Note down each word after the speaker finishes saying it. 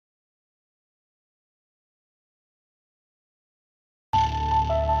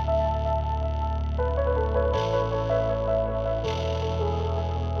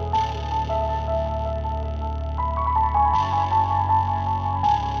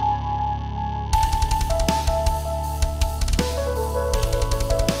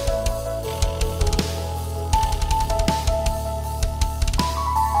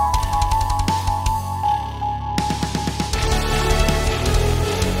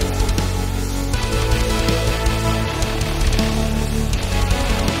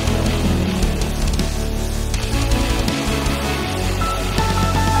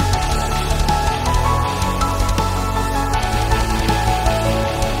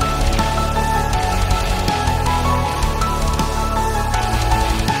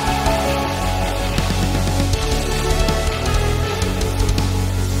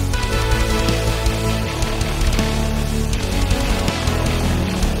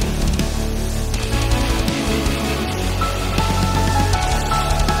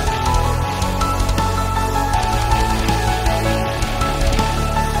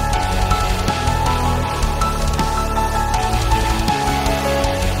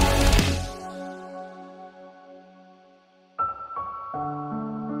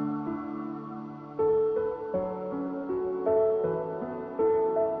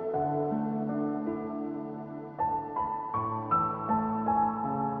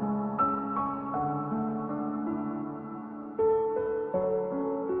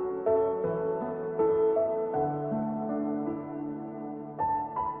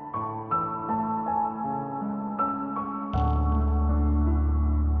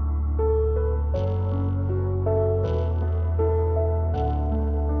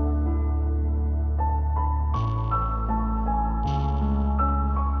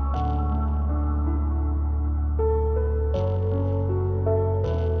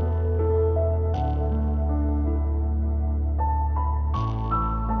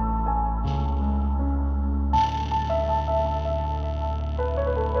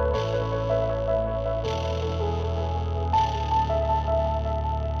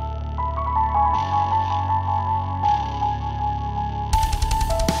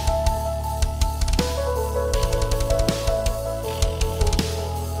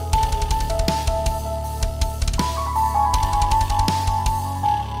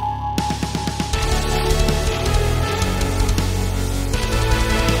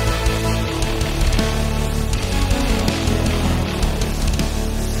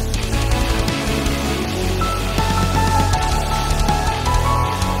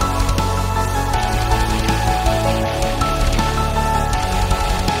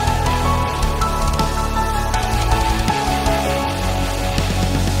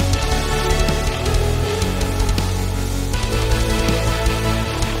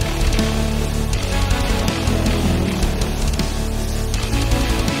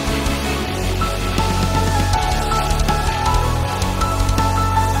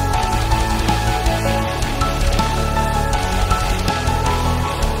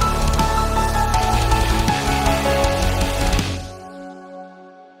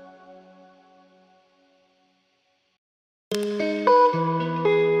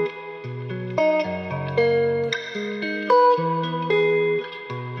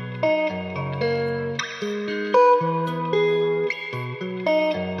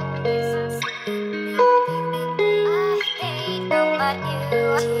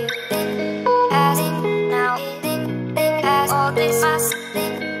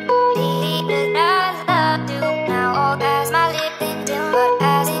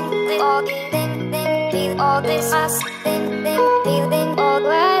all this fuss, feeling all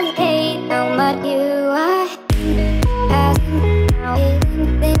when you hate how much you are. Asking now,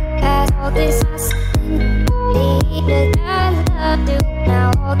 as all this fuss, the time love do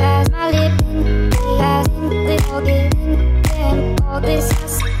now, all that's my living. Asking with all giving, and all this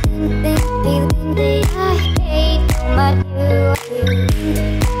fuss, feeling that I hate how much you are.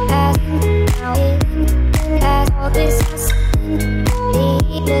 Asking now, as all this fuss,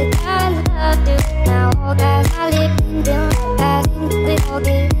 the time love do now, all that's my living. Asking with all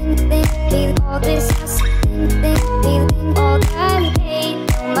giving, feel all this fuss, feeling all that I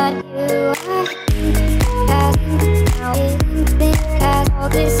hate how much you are. Asking now, as all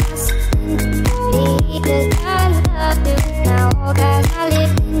this fuss, the time love do now, all that's my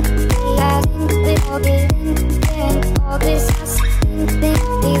living. Asking with all giving, and all this fuss,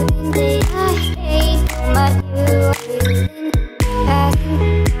 feeling that I hate how much you are.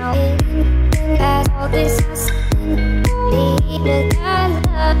 Asking now, as all this fuss, the time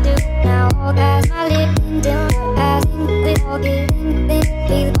love do now, all that's my living. Asking with all giving,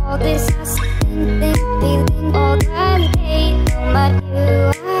 feel all this fuss, feeling all that I hate how much you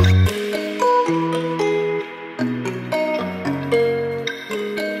are.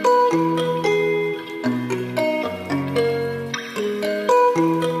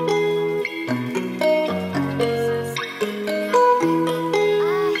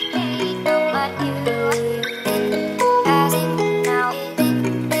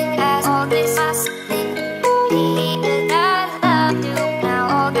 All this fuss, the time love do now,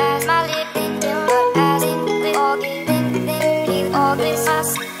 all that's my living.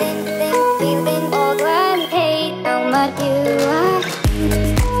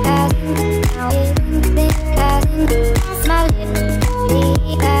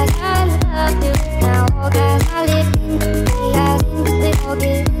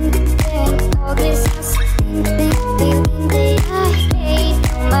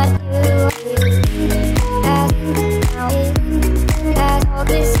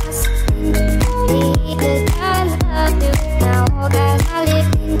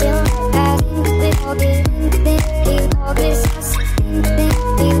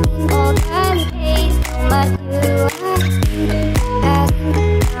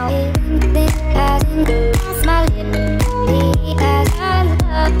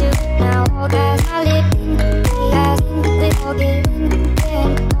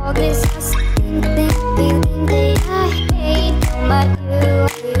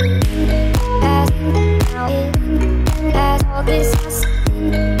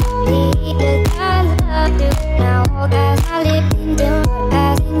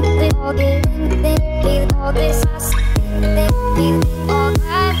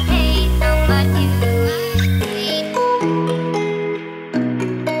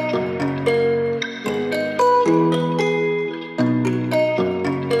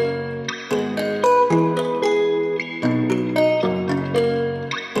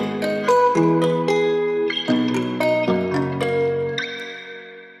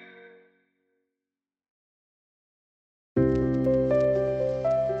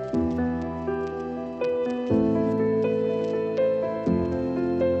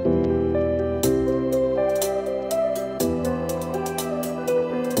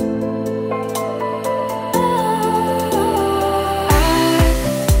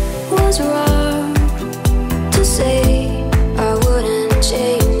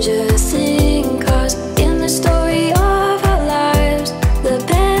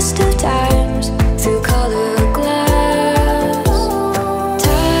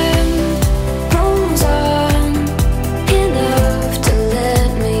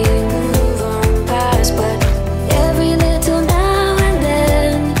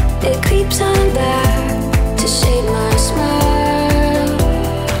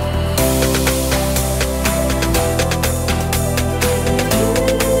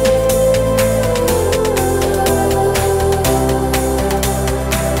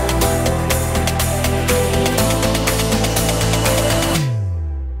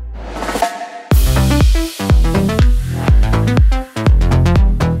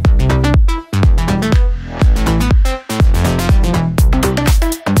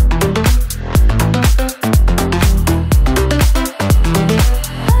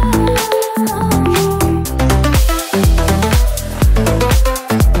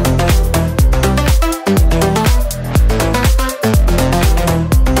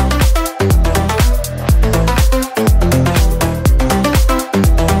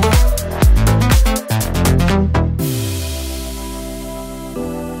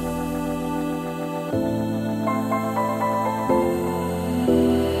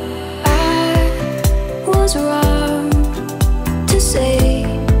 was wrong to say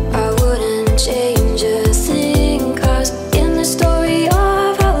I wouldn't change a thing, 'cause in the story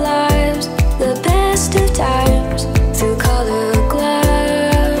of our lives, the best of times through color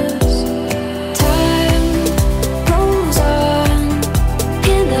glass, time rolls on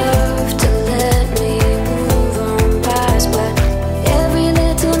enough to let me move on past, but every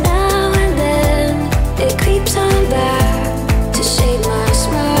little now and then it creeps on back to shade my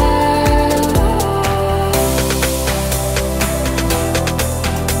smile.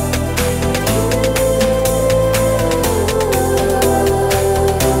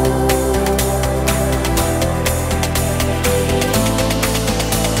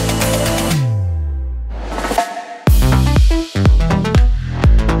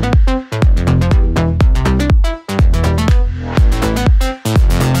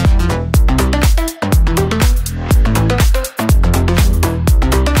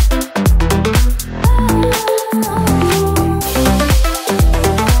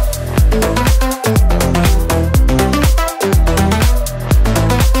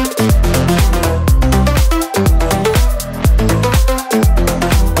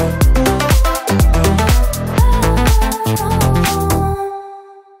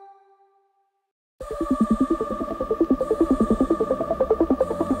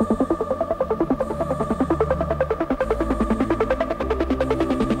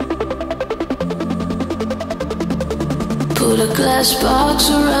 Put a glass box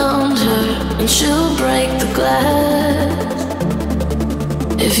around her and she'll break the glass.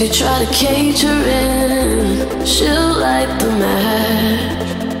 If you try to cage her in, she'll light the match.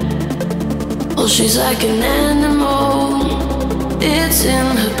 Oh, she's like an animal, it's in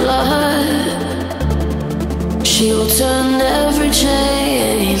her blood. She will turn every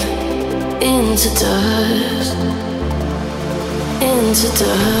chain into dust, into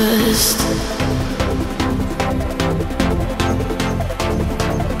dust,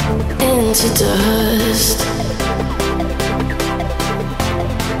 into dust.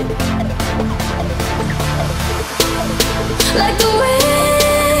 Like the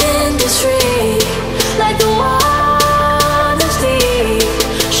wind is free, like the water's deep.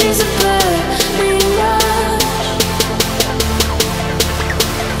 She's a burning rush.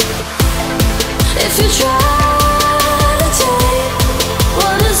 If you try to take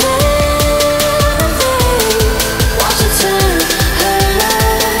what is anything, watch it turn her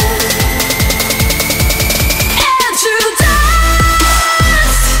life into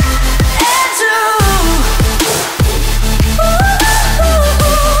dust, into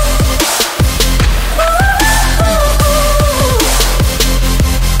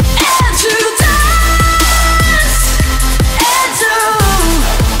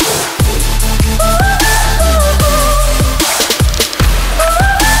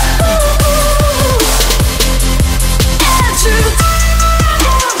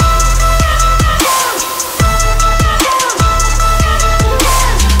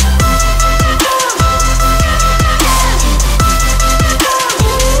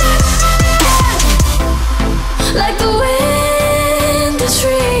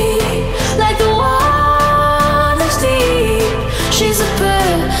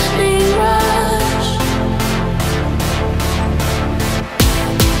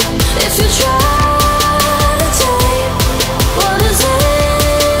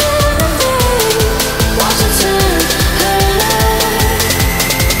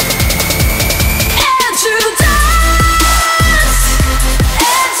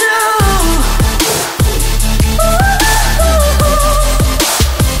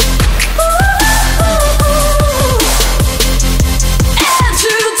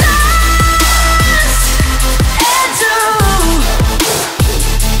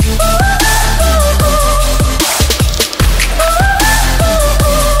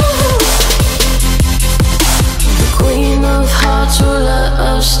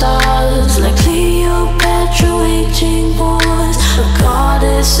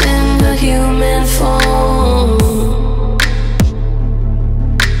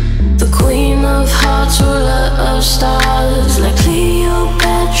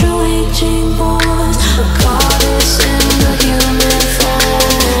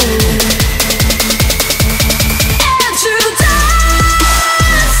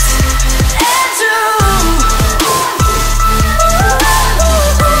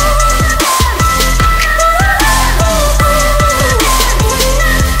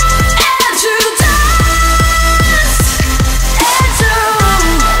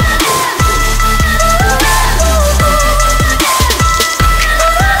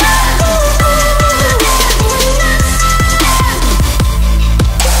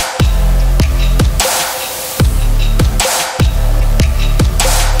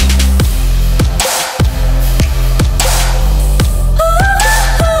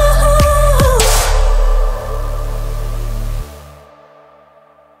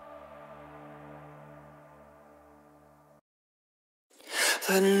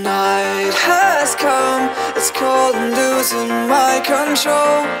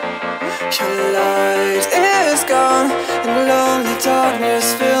control. Your light is gone, and lonely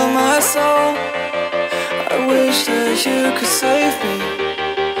darkness fill my soul. I wish that you could save me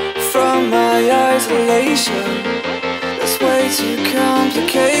from my isolation. It's way too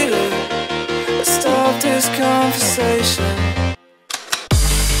complicated. Let's stop this conversation.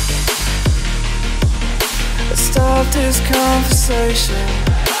 Let's stop this conversation.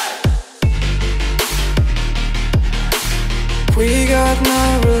 We got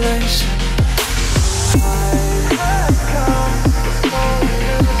no relation.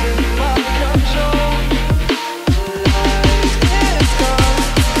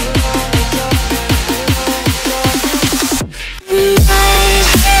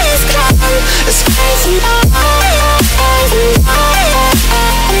 It's crazy.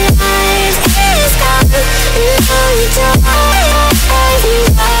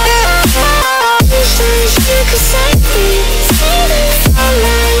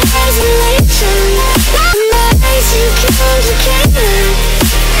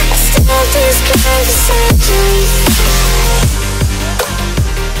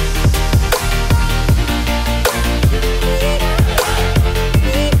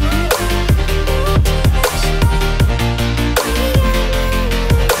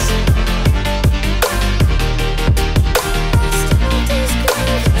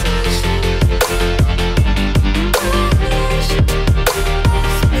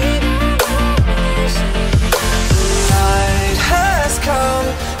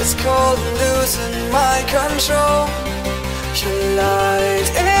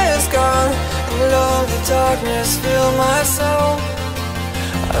 Darkness fill my soul.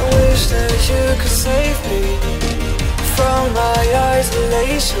 I wish that you could save me from my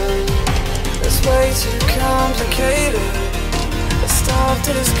isolation. It's way too complicated. Let's stop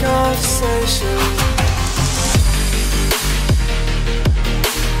this conversation.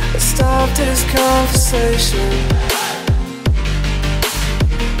 Let's stop this conversation.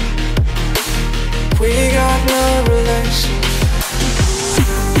 We got no relation.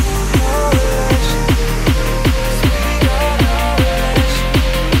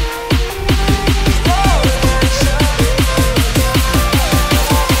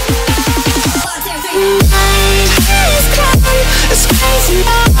 It's crazy.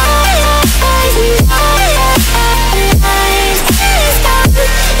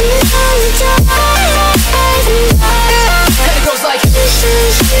 And it goes like, you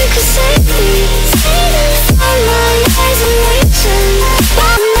could save me from my isolation.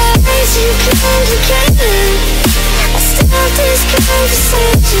 It's too complicated. Let's start this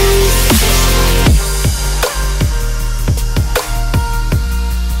conversation.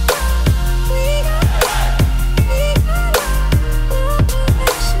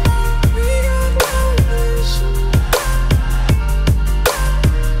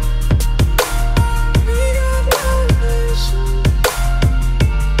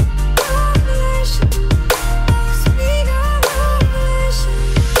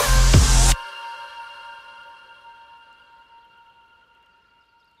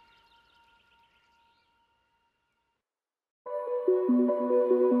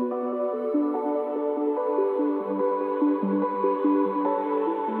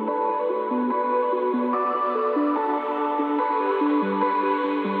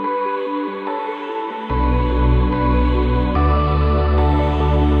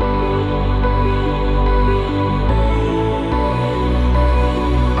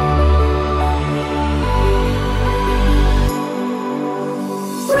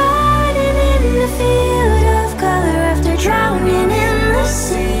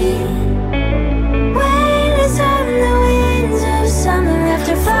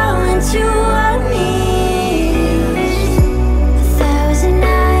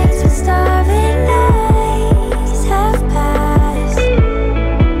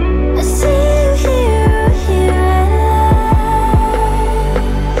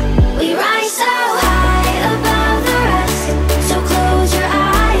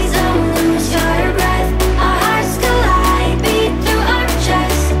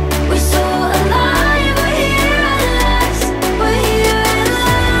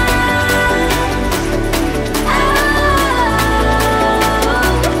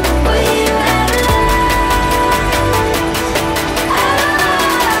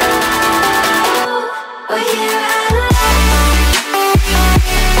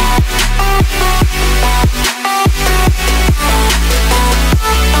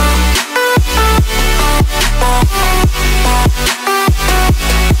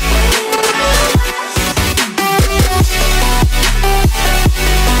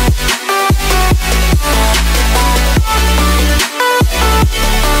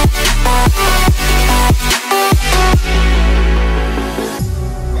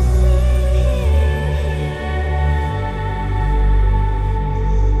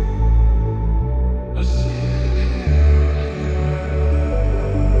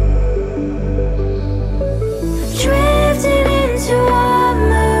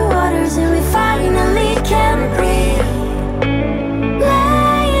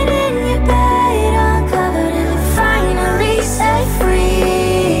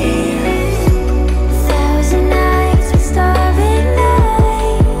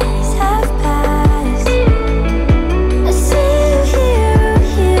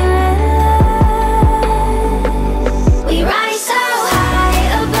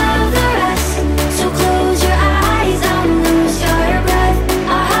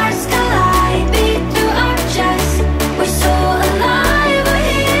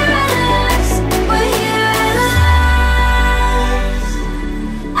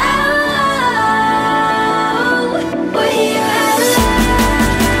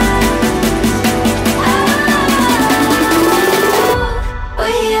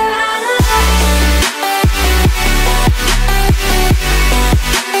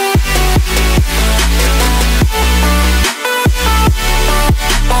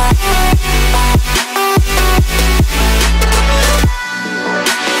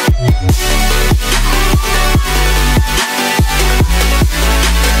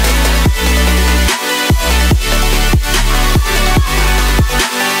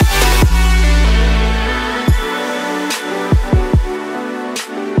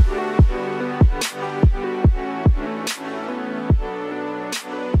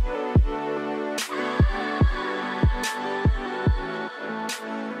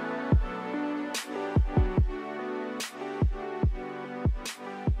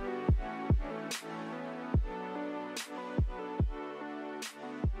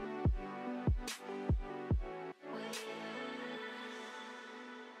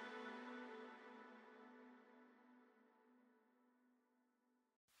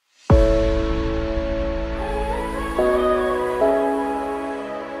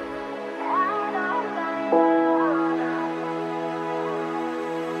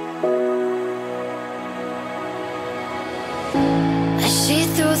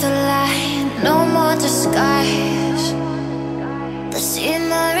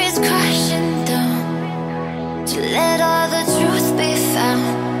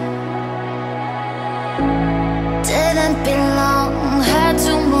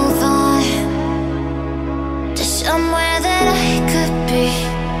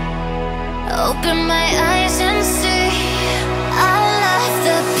 Open my eyes and see all of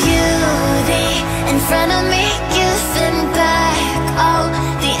the beauty in front of me, giving back all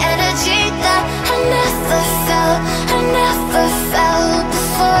the energy that I never felt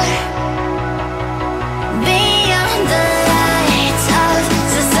before. Beyond the lights of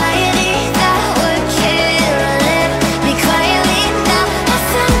society that were killing me quietly, now I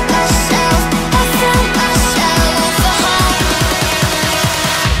found myself out of my own.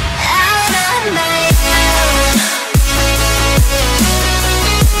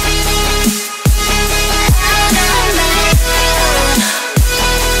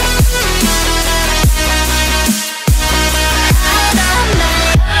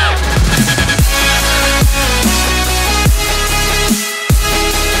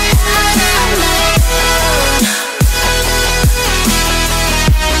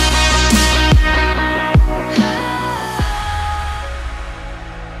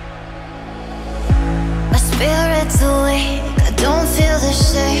 My spirit's awake, I don't feel the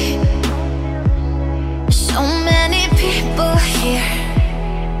same. So many people here,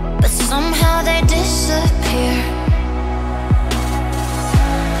 but somehow they disappear.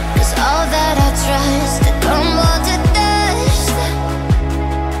 'Cause all that I trust to crumble to dust,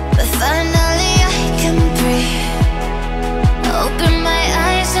 but finally I can breathe. Open my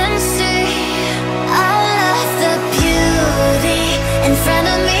eyes and see all of the beauty in front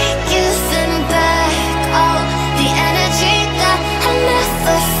of me, giving back all the energy that I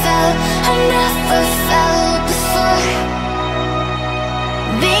never felt